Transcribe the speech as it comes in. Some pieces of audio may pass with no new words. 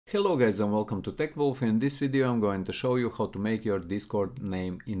Hello guys and welcome to TechWolf. In this video I'm going to show you how to make your Discord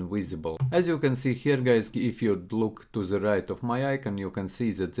name invisible. As you can see here guys, if you look to the right of my icon you can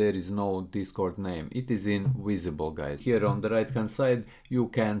see that there is no Discord name. It is invisible guys. Here on the right hand side you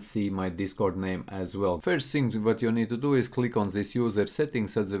can see my Discord name as well. First thing what you need to do is click on this user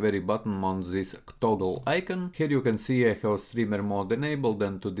settings at the very bottom on this toggle icon. Here you can see I have streamer mode enabled,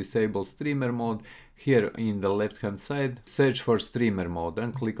 and to disable streamer mode, here in the left hand side search for streamer mode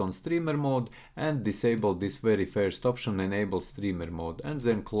and click on streamer mode and disable this very first option, enable streamer mode, and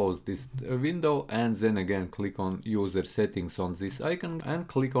then close this window and then again click on user settings on this icon and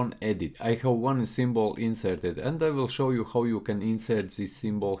click on edit. I have one symbol inserted and I will show you how you can insert this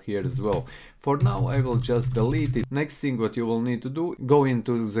symbol here as well. For now I will just delete it. Next thing what you will need to do, go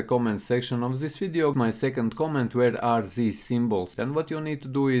into the comment section of this video, my second comment, where are these symbols, and what you need to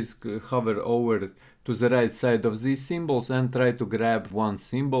do is hover over to the right side of these symbols and try to grab one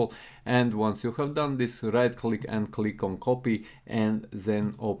symbol, and once you have done this, right click and click on copy and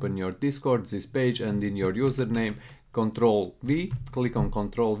then open your Discord, this page, and in your username Ctrl V, click on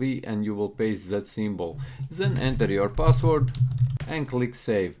Ctrl V and you will paste that symbol. Then enter your password and click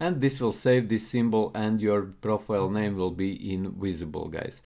save, and this will save this symbol and your profile name will be invisible guys.